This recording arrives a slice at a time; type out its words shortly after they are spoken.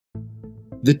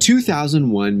The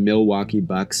 2001 Milwaukee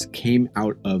Bucks came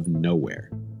out of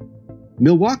nowhere.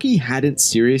 Milwaukee hadn't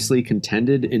seriously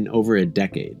contended in over a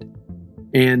decade,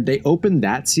 and they opened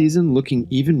that season looking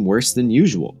even worse than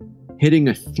usual, hitting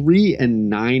a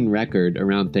 3-9 record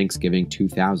around Thanksgiving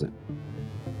 2000.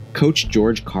 Coach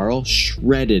George Karl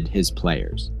shredded his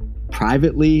players,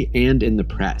 privately and in the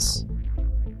press.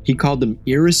 He called them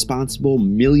irresponsible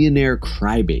millionaire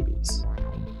crybabies.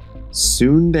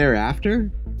 Soon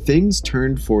thereafter, things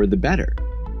turned for the better.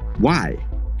 Why?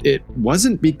 It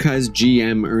wasn't because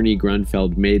GM Ernie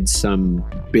Grunfeld made some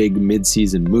big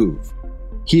midseason move.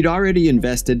 He'd already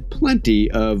invested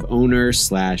plenty of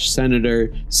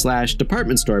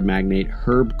owner/senator/department store magnate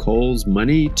Herb Kohl's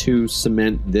money to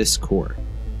cement this core.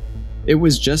 It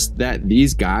was just that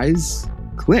these guys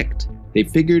clicked. They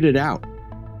figured it out.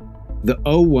 The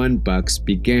 2001 Bucks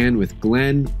began with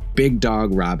Glenn Big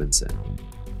Dog Robinson.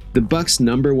 The Bucks'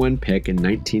 #1 pick in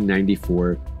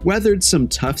 1994 weathered some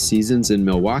tough seasons in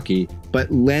Milwaukee,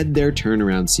 but led their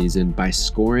turnaround season by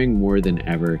scoring more than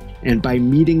ever and by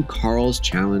meeting Karl's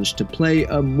challenge to play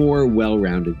a more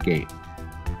well-rounded game.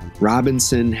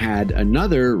 Robinson had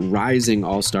another rising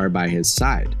all-star by his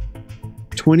side.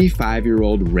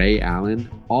 25-year-old Ray Allen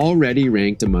already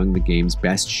ranked among the game's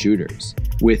best shooters,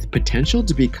 with potential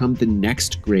to become the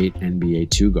next great NBA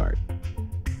two-guard.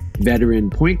 Veteran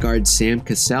point guard Sam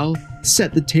Cassell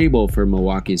set the table for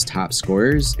Milwaukee's top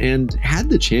scorers and had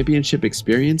the championship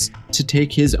experience to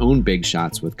take his own big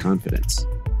shots with confidence.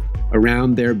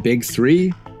 Around their big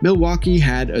three, Milwaukee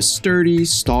had a sturdy,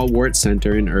 stalwart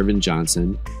center in Irvin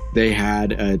Johnson, they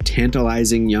had a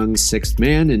tantalizing young sixth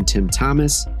man in Tim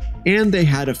Thomas, and they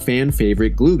had a fan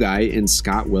favorite glue guy in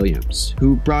Scott Williams,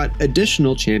 who brought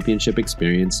additional championship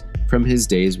experience from his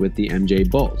days with the MJ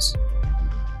Bulls.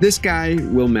 This guy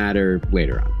will matter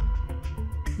later on.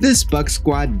 This Bucks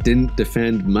squad didn't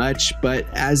defend much, but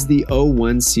as the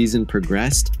 2001 season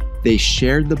progressed, they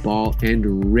shared the ball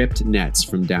and ripped nets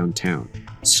from downtown,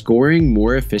 scoring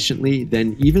more efficiently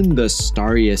than even the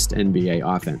starriest NBA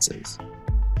offenses.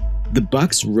 The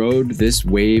Bucks rode this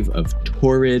wave of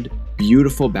torrid,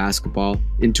 beautiful basketball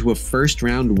into a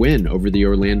first-round win over the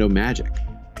Orlando Magic.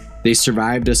 They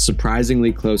survived a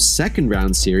surprisingly close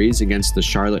second-round series against the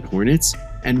Charlotte Hornets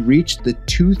and reached the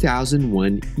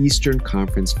 2001 Eastern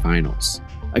Conference Finals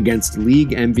against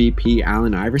league MVP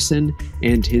Allen Iverson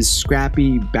and his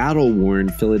scrappy, battle-worn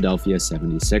Philadelphia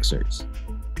 76ers.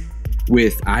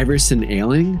 With Iverson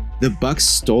ailing, the Bucks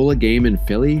stole a game in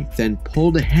Philly, then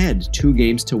pulled ahead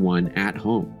 2-1 at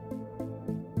home.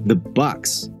 The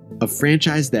Bucks, a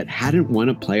franchise that hadn't won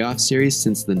a playoff series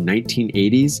since the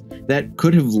 1980s, that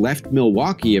could have left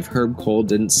Milwaukee if Herb Kohl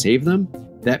didn't save them,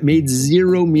 that made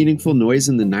zero meaningful noise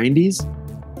in the 90s,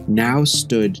 now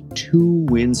stood 2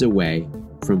 wins away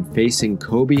from facing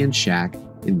Kobe and Shaq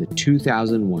in the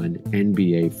 2001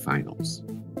 NBA Finals.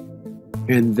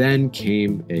 And then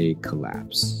came a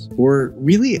collapse, or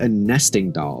really a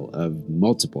nesting doll of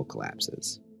multiple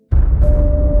collapses.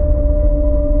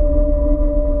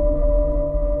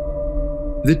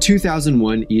 The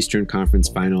 2001 Eastern Conference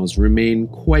Finals remain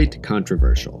quite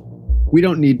controversial. We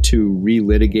don't need to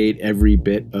relitigate every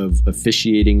bit of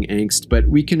officiating angst, but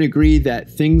we can agree that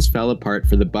things fell apart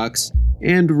for the Bucks,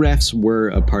 and refs were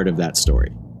a part of that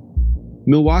story.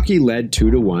 Milwaukee led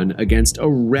 2-1 against a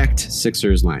wrecked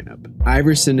Sixers lineup.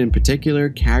 Iverson in particular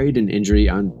carried an injury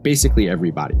on basically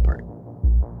every body part.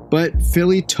 But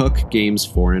Philly took games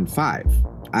 4 and 5.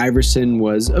 Iverson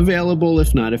was available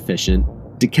if not efficient,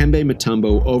 Dikembe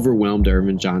Mutombo overwhelmed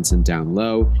Irvin Johnson down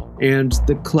low, and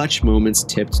the clutch moments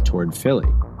tipped toward Philly.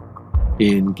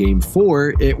 In Game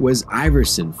 4, it was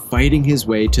Iverson fighting his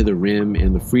way to the rim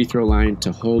and the free throw line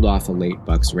to hold off a late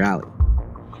Bucks rally.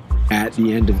 At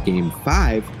the end of Game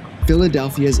 5,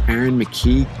 Philadelphia's Aaron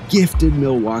McKie gifted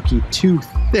Milwaukee 2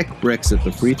 thick bricks at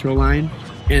the free throw line,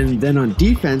 and then on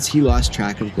defense he lost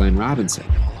track of Glenn Robinson.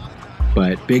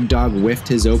 But Big Dog whiffed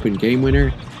his open game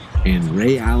winner, and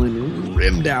Ray Allen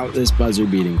rimmed out this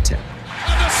buzzer-beating tip.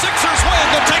 And the Sixers win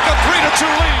to take a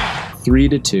 3-2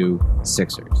 lead. 3-2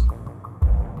 Sixers.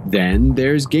 Then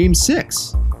there's Game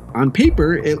 6. On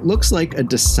paper, it looks like a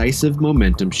decisive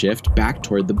momentum shift back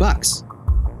toward the Bucks.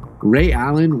 Ray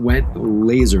Allen went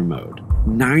laser mode.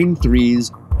 9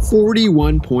 threes,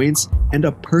 41 points, and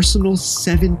a personal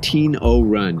 17-0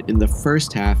 run in the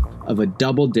first half of a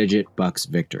double-digit Bucks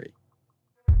victory.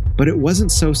 But it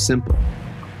wasn't so simple.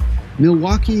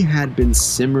 Milwaukee had been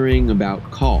simmering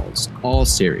about calls all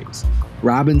series.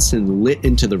 Robinson lit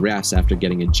into the refs after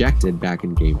getting ejected back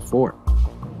in Game 4.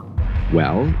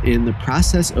 Well, in the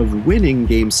process of winning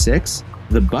Game 6,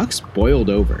 the Bucks boiled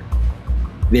over.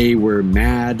 They were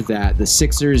mad that the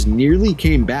Sixers nearly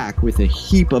came back with a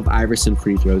heap of Iverson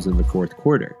free throws in the fourth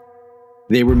quarter.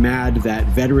 They were mad that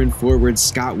veteran forward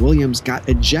Scott Williams got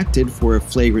ejected for a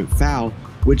flagrant foul,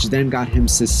 which then got him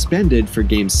suspended for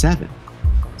Game 7.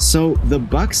 So the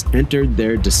Bucks entered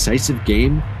their decisive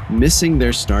game, missing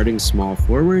their starting small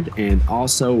forward and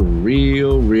also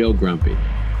real grumpy.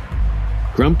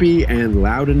 Grumpy and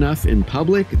loud enough in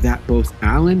public that both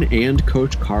Allen and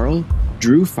Coach Karl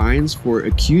drew fines for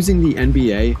accusing the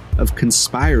NBA of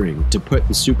conspiring to put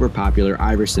the super popular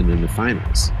Iverson in the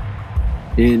finals.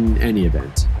 In any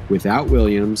event, without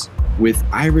Williams, with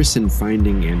Iverson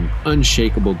finding an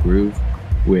unshakable groove,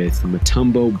 with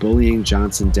Mutombo bullying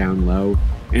Johnson down low,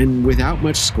 and without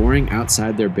much scoring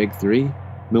outside their big three,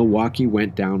 Milwaukee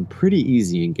went down pretty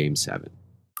easy in Game 7.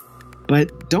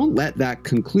 But don't let that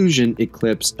conclusion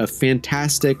eclipse a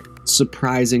fantastic,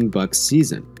 surprising Bucks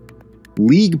season.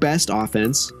 League best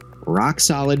offense,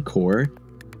 rock-solid core,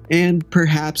 and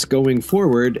perhaps going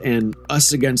forward an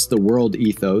us against the world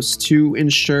ethos to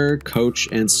ensure coach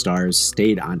and stars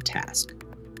stayed on task.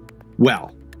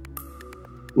 Well,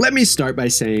 let me start by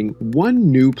saying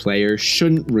one new player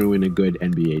shouldn't ruin a good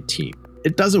NBA team.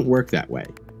 It doesn't work that way.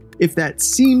 If that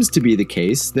seems to be the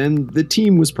case, then the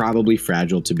team was probably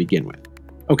fragile to begin with.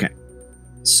 Okay,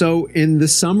 so in the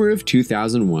summer of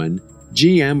 2001,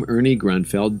 GM Ernie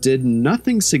Grunfeld did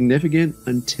nothing significant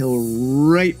until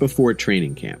right before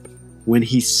training camp, when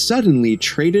he suddenly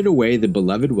traded away the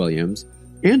beloved Williams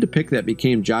and a pick that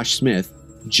became Josh Smith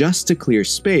just to clear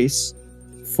space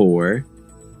for...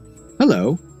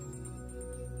 Hello.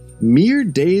 Mere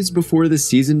days before the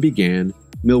season began,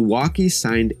 Milwaukee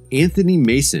signed Anthony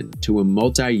Mason to a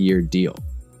multi-year deal.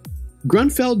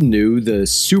 Grunfeld knew the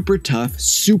super tough,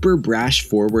 super brash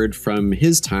forward from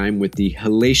his time with the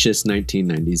hellacious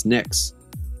 1990s Knicks.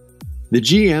 The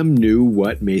GM knew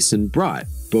what Mason brought,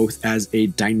 both as a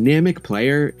dynamic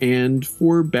player and,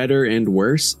 for better and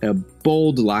worse, a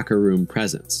bold locker room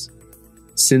presence.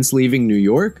 Since leaving New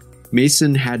York,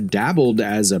 Mason had dabbled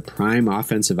as a prime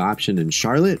offensive option in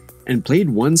Charlotte and played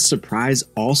one surprise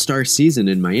all-star season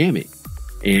in Miami.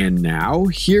 And now,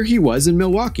 here he was in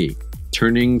Milwaukee,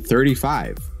 turning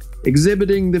 35,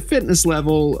 exhibiting the fitness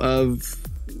level of,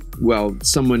 well,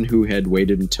 someone who had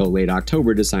waited until late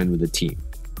October to sign with the team.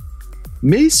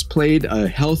 Mace played a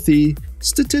healthy,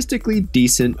 statistically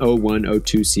decent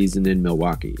 01-02 season in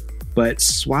Milwaukee, but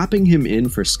swapping him in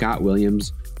for Scott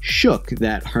Williams shook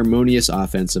that harmonious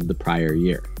offense of the prior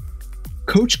year.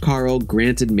 Coach Karl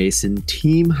granted Mason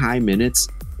team-high minutes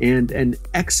and an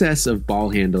excess of ball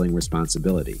handling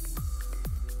responsibility.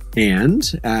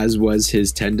 And, as was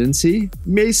his tendency,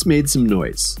 Mace made some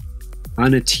noise.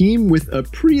 On a team with a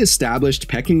pre-established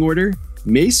pecking order,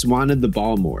 Mace wanted the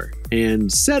ball more,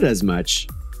 and said as much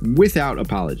without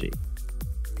apology.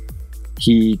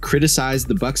 He criticized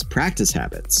the Bucks' practice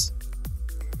habits.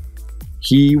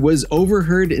 He was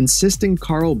overheard insisting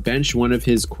Karl bench one of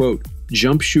his, quote,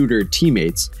 jump shooter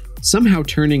teammates, somehow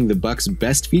turning the Bucks'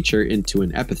 best feature into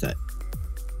an epithet.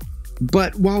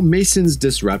 But while Mason's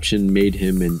disruption made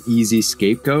him an easy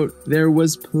scapegoat, there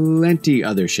was plenty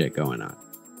other shit going on.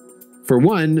 For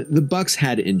one, the Bucks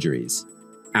had injuries.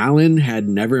 Allen had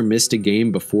never missed a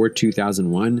game before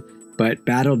 2001, but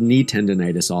battled knee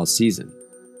tendonitis all season.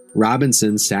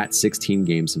 Robinson sat 16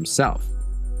 games himself.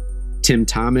 Tim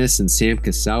Thomas and Sam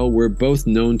Cassell were both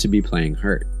known to be playing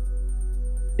hurt.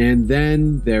 And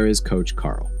then there is Coach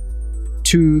Karl.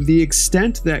 To the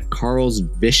extent that Karl's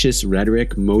vicious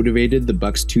rhetoric motivated the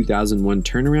Bucks' 2001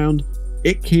 turnaround,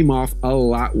 it came off a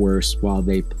lot worse while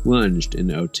they plunged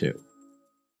in 02.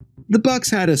 The Bucks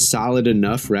had a solid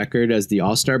enough record as the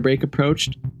All-Star break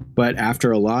approached, but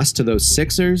after a loss to those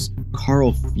Sixers,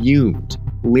 Karl fumed,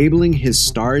 labeling his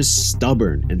stars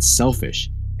stubborn and selfish,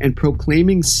 and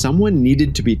proclaiming someone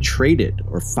needed to be traded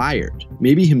or fired,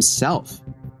 maybe himself.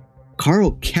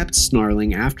 Karl kept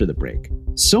snarling after the break,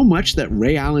 so much that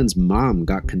Ray Allen's mom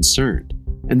got concerned,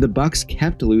 and the Bucks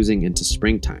kept losing into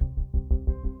springtime.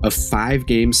 A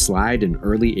 5-game slide in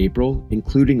early April,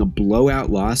 including a blowout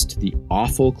loss to the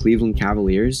awful Cleveland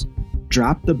Cavaliers,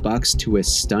 dropped the Bucks to a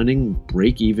stunning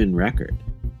break-even record.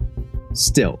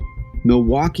 Still,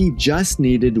 Milwaukee just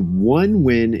needed one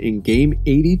win in Game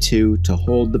 82 to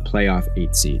hold the playoff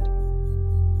 8 seed.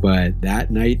 But that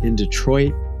night in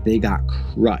Detroit, they got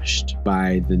crushed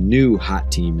by the new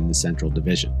hot team in the Central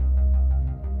Division.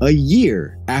 A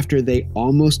year after they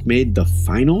almost made the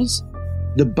finals,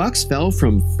 the Bucks fell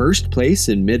from first place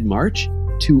in mid-March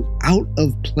to out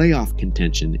of playoff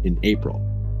contention in April.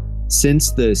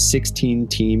 Since the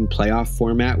 16-team playoff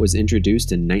format was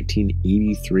introduced in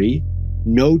 1983,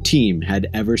 No team had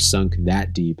ever sunk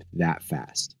that deep that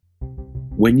fast.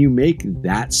 When you make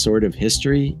that sort of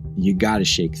history, you gotta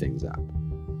shake things up.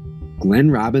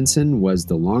 Glenn Robinson was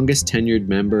the longest tenured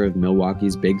member of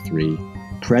Milwaukee's Big Three,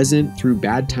 present through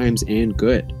bad times and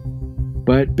good.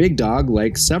 But Big Dog,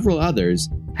 like several others,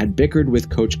 had bickered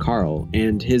with Coach Karl,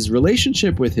 and his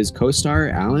relationship with his co-star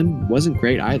Allen wasn't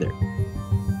great either.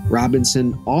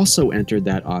 Robinson also entered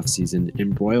that offseason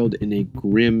embroiled in a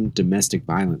grim domestic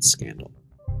violence scandal.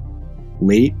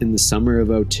 Late in the summer of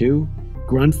 '02,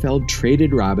 Grunfeld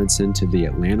traded Robinson to the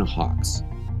Atlanta Hawks,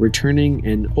 returning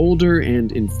an older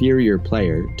and inferior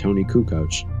player, Tony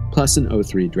Kukoc, plus an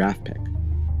 '03 draft pick.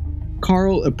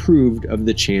 Karl approved of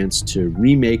the chance to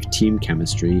remake team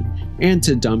chemistry and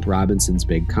to dump Robinson's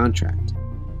big contract.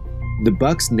 The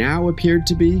Bucks now appeared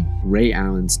to be Ray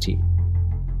Allen's team.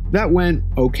 That went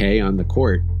okay on the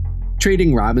court.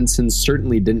 Trading Robinson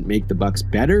certainly didn't make the Bucks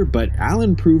better, but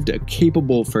Allen proved a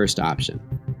capable first option.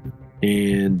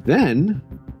 And then,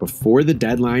 before the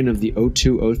deadline of the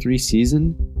 '02-03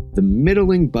 season, the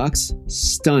middling Bucks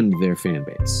stunned their fan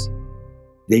base.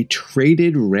 They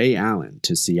traded Ray Allen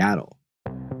to Seattle,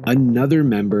 another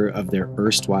member of their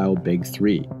erstwhile Big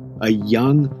Three. A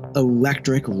young,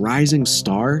 electric, rising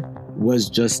star was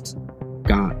just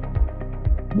gone.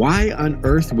 Why on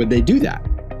earth would they do that?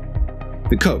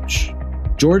 The coach,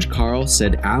 George Karl,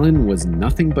 said Allen was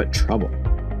nothing but trouble.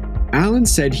 Allen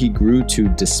said he grew to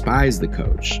despise the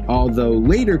coach, although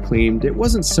later claimed it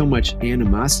wasn't so much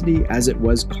animosity as it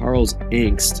was Karl's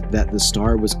angst that the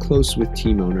star was close with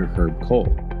team owner Herb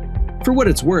Kohl. For what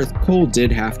it's worth, Kohl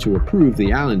did have to approve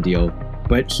the Allen deal,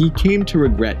 but he came to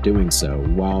regret doing so,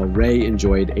 while Ray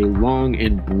enjoyed a long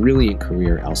and brilliant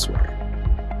career elsewhere.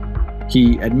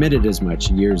 He admitted as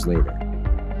much years later.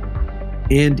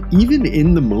 And even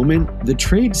in the moment, the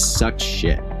trade sucked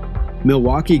shit.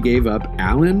 Milwaukee gave up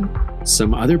Allen,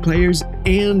 some other players,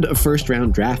 and a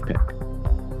first-round draft pick.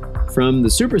 From the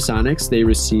Supersonics, they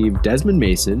received Desmond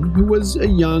Mason, who was a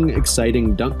young,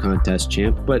 exciting dunk contest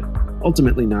champ, but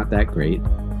ultimately not that great.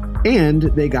 And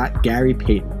they got Gary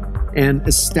Payton, an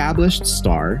established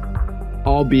star,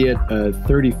 albeit a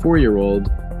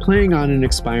 34-year-old, playing on an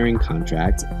expiring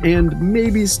contract, and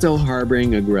maybe still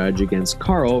harboring a grudge against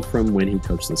Karl from when he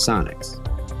coached the Sonics.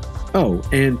 Oh,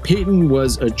 and Payton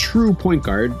was a true point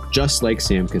guard, just like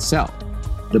Sam Cassell.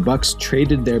 The Bucks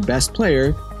traded their best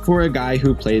player for a guy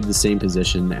who played the same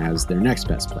position as their next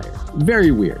best player.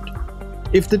 Very weird.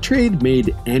 If the trade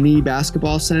made any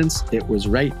basketball sense, it was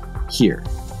right here.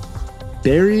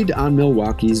 Buried on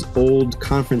Milwaukee's old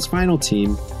conference final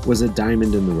team was a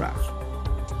diamond in the rough.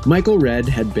 Michael Redd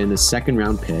had been a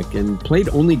second-round pick and played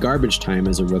only garbage time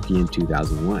as a rookie in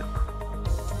 2001.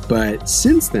 But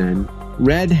since then,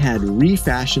 Redd had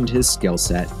refashioned his skill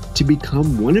set to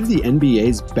become one of the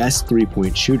NBA's best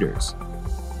three-point shooters.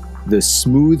 The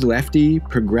smooth lefty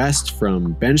progressed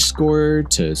from bench scorer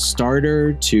to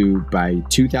starter to, by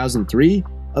 2003,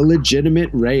 a legitimate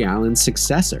Ray Allen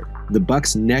successor, the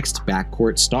Bucks' next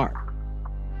backcourt star.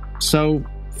 So,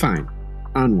 fine,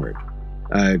 onward.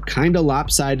 A kinda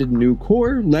lopsided new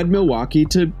core led Milwaukee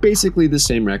to basically the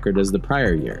same record as the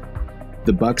prior year.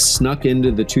 The Bucks snuck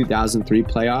into the 2003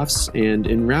 playoffs, and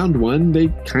in round one,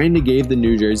 they kinda gave the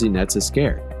New Jersey Nets a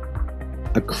scare.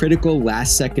 A critical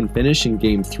last-second finish in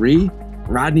Game 3,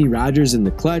 Rodney Rogers in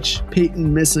the clutch,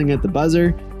 Payton missing at the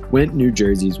buzzer, went New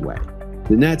Jersey's way.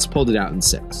 The Nets pulled it out in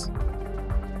 6.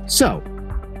 So,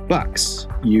 Bucks,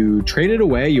 you traded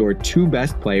away your two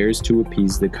best players to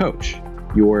appease the coach.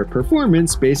 Your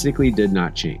performance basically did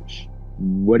not change.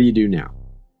 What do you do now?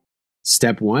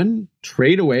 Step 1,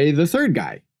 trade away the third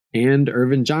guy, and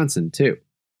Irvin Johnson too.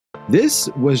 This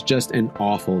was just an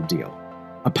awful deal.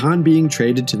 Upon being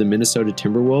traded to the Minnesota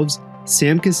Timberwolves,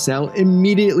 Sam Cassell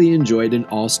immediately enjoyed an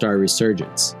all-star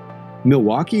resurgence.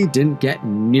 Milwaukee didn't get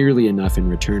nearly enough in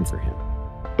return for him.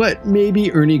 But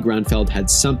maybe Ernie Grunfeld had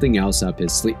something else up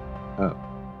his sleeve. Oh.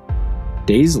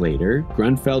 Days later,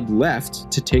 Grunfeld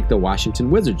left to take the Washington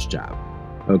Wizards job.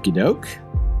 Okie doke.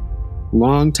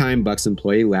 Longtime Bucks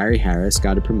employee Larry Harris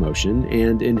got a promotion,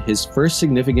 and in his first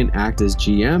significant act as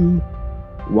GM,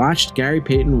 watched Gary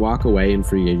Payton walk away in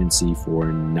free agency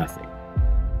for nothing.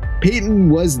 Payton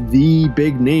was the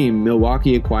big name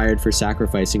Milwaukee acquired for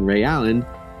sacrificing Ray Allen,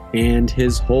 and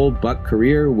his whole Buck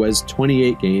career was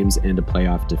 28 games and a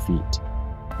playoff defeat.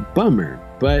 Bummer,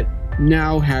 but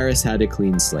now Harris had a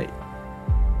clean slate.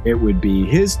 It would be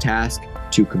his task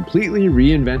to completely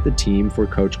reinvent the team for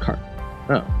Coach Karl.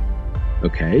 Oh,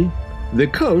 okay. The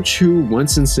coach who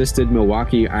once insisted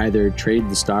Milwaukee either trade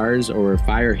the stars or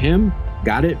fire him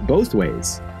got it both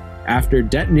ways. After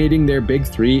detonating their big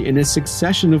three in a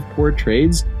succession of poor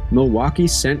trades, Milwaukee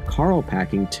sent Carl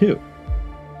packing too.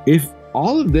 If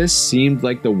all of this seemed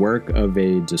like the work of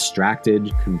a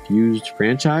distracted, confused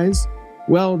franchise,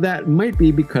 well, that might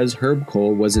be because Herb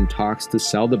Kohl was in talks to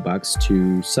sell the Bucks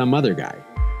to some other guy.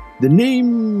 The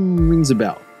name rings a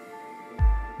bell.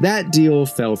 That deal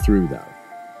fell through, though.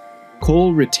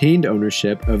 Kohl retained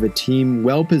ownership of a team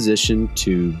well-positioned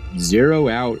to zero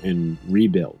out and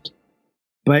rebuild.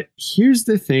 But here's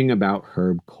the thing about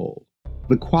Herb Kohl.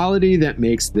 The quality that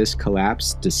makes this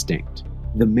collapse distinct.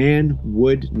 The man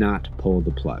would not pull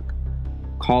the plug.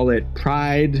 Call it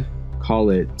pride, call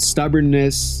it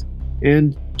stubbornness,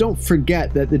 and don't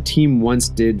forget that the team once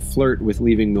did flirt with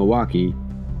leaving Milwaukee,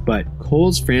 but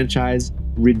Kohl's franchise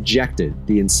rejected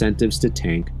the incentives to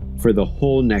tank for the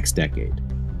whole next decade,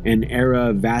 an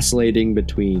era vacillating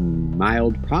between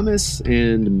mild promise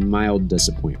and mild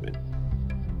disappointment.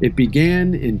 It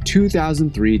began in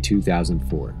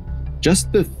 2003-2004.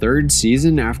 Just the third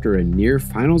season after a near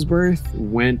finals berth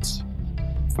went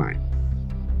fine.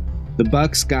 The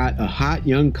Bucks got a hot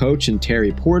young coach in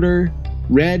Terry Porter.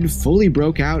 Red fully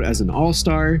broke out as an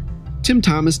all-star. Tim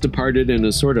Thomas departed in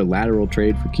a sort of lateral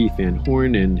trade for Keith Van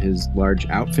Horn and his large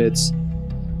outfits.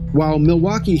 While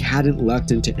Milwaukee hadn't lucked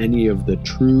into any of the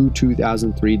true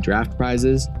 2003 draft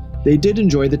prizes, they did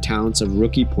enjoy the talents of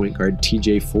rookie point guard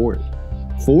TJ Ford.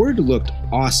 Ford looked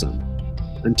awesome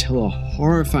until a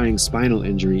horrifying spinal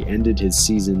injury ended his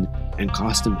season and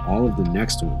cost him all of the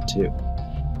next one too.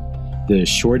 The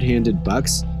shorthanded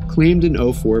Bucks claimed an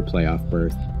 0-4 playoff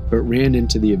berth, but ran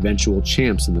into the eventual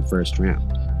champs in the first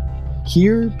round.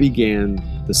 Here began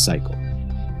the cycle.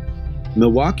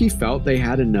 Milwaukee felt they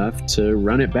had enough to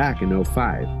run it back in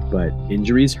 2005, but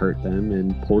injuries hurt them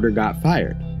and Porter got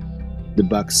fired. The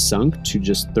Bucks sunk to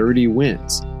just 30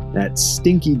 wins, that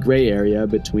stinky gray area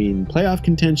between playoff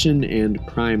contention and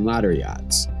prime lottery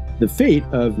odds, the fate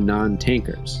of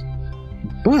non-tankers.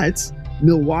 But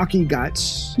Milwaukee got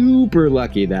super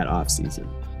lucky that offseason.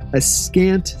 A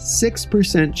scant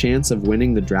 6% chance of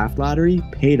winning the draft lottery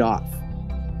paid off.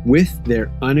 With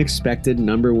their unexpected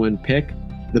number 1 pick,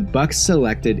 the Bucks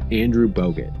selected Andrew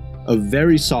Bogut, a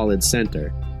very solid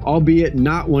center, albeit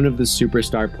not one of the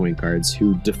superstar point guards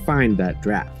who defined that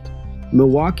draft.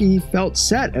 Milwaukee felt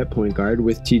set at point guard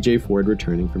with TJ Ford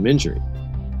returning from injury.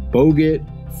 Bogut,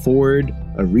 Ford,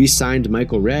 a re-signed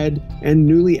Michael Redd, and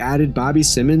newly added Bobby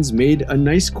Simmons made a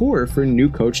nice core for new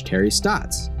coach Terry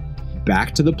Stotts.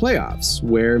 Back to the playoffs,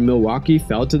 where Milwaukee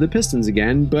fell to the Pistons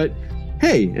again, but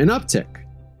hey, an uptick.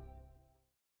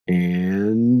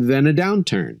 And then a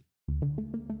downturn.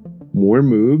 More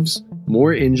moves,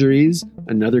 more injuries,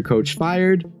 another coach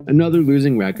fired, another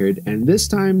losing record, and this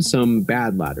time some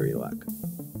bad lottery luck.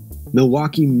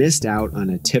 Milwaukee missed out on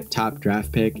a tip-top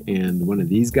draft pick and one of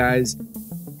these guys,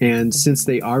 and since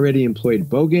they already employed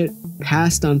Bogut,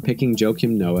 passed on picking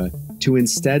Joakim Noah to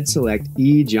instead select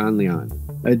John Leon,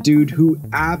 a dude who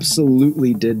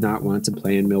absolutely did not want to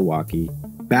play in Milwaukee,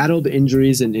 battled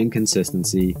injuries and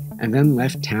inconsistency, and then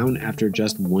left town after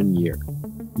just 1 year.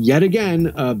 Yet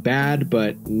again, a bad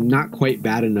but not quite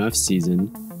bad enough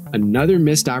season, another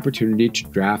missed opportunity to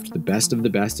draft the best of the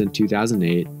best in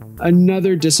 2008,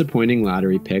 another disappointing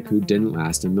lottery pick who didn't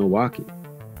last in Milwaukee.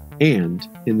 And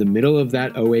in the middle of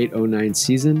that 08-09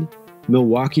 season,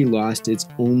 Milwaukee lost its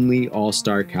only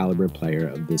all-star caliber player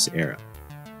of this era.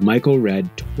 Michael Redd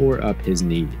tore up his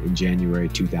knee in January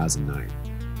 2009.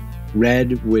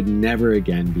 Redd would never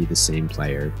again be the same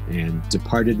player and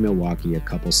departed Milwaukee a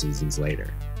couple seasons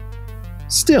later.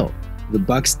 Still, the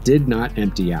Bucks did not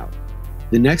empty out.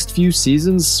 The next few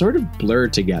seasons sort of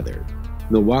blurred together.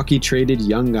 Milwaukee traded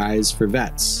young guys for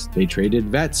vets. They traded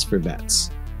vets for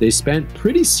vets. They spent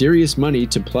pretty serious money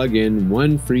to plug in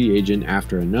one free agent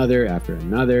after another, after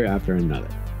another, after another.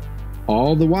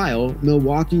 All the while,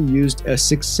 Milwaukee used a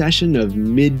succession of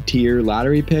mid-tier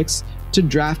lottery picks to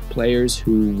draft players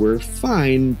who were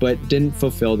fine but didn't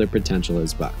fulfill their potential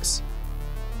as Bucks.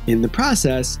 In the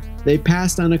process, they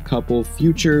passed on a couple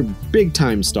future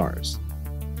big-time stars.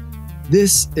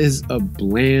 This is a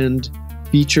bland,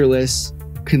 featureless,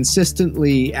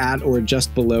 consistently at or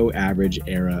just below average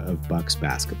era of Bucks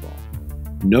basketball.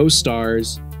 No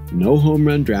stars, no home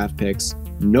run draft picks,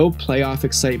 no playoff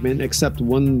excitement except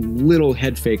one little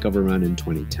head fake of a run in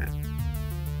 2010.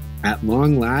 At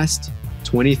long last,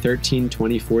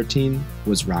 2013-2014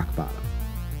 was rock bottom.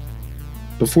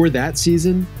 Before that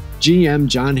season, GM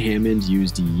John Hammond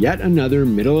used yet another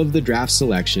middle-of-the-draft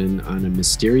selection on a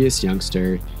mysterious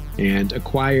youngster and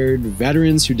acquired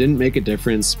veterans who didn't make a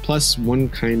difference, plus one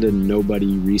kinda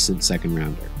nobody recent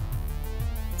second-rounder.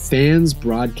 Fans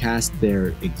broadcast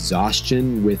their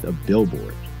exhaustion with a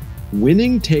billboard.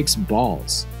 Winning takes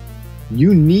balls.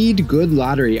 You need good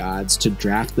lottery odds to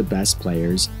draft the best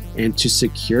players, and to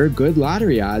secure good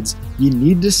lottery odds, you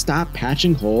need to stop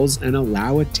patching holes and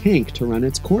allow a tank to run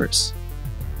its course.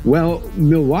 Well,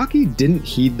 Milwaukee didn't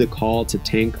heed the call to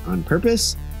tank on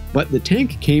purpose, but the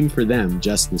tank came for them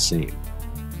just the same.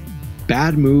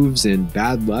 Bad moves and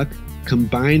bad luck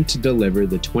combined to deliver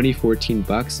the 2014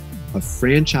 Bucks a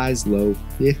franchise-low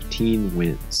 15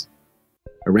 wins.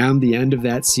 Around the end of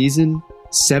that season,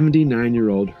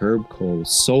 79-year-old Herb Kohl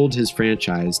sold his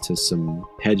franchise to some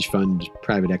hedge fund,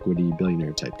 private equity,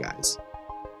 billionaire type guys.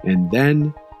 And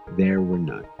then there were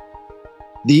none.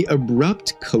 The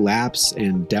abrupt collapse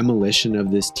and demolition of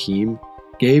this team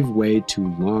gave way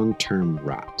to long-term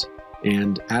rot,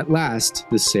 and at last,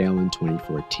 the sale in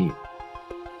 2014.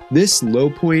 This low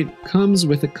point comes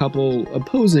with a couple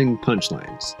opposing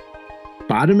punchlines.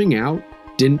 Bottoming out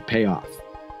didn't pay off.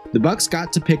 The Bucks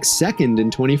got to pick second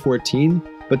in 2014,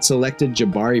 but selected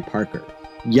Jabari Parker,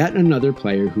 yet another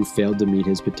player who failed to meet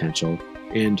his potential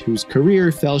and whose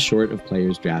career fell short of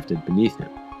players drafted beneath him.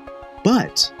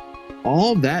 But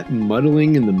all that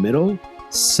muddling in the middle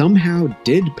somehow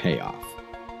did pay off.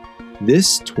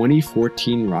 This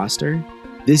 2014 roster,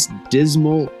 this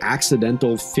dismal,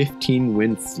 accidental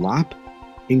 15-win flop,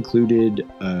 included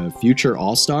a future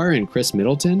All-Star in Chris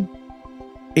Middleton,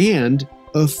 and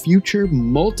a future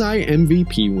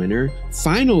multi-MVP winner,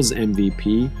 Finals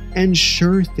MVP, and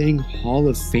sure thing Hall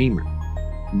of Famer,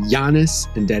 Giannis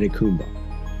Antetokounmpo.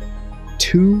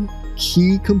 Two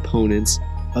key components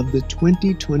of the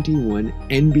 2021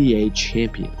 NBA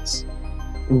champions.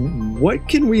 What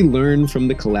can we learn from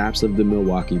the collapse of the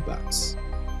Milwaukee Bucks?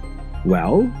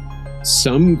 Well,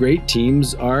 some great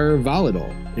teams are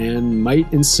volatile and might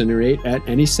incinerate at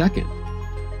any second.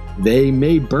 They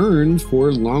may burn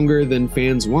for longer than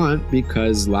fans want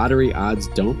because lottery odds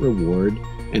don't reward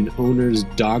an owner's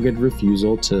dogged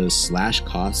refusal to slash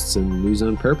costs and lose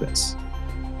on purpose.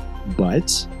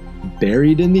 But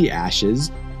buried in the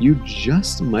ashes, you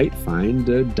just might find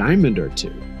a diamond or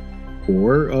two,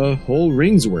 or a whole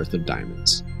ring's worth of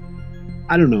diamonds.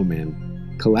 I don't know,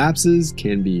 man. Collapses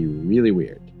can be really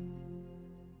weird.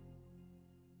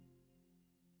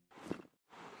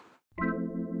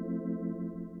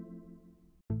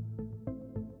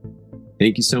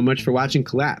 Thank you so much for watching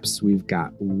Collapse. We've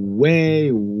got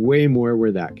way more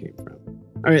where that came from.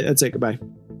 All right, that's it. Goodbye.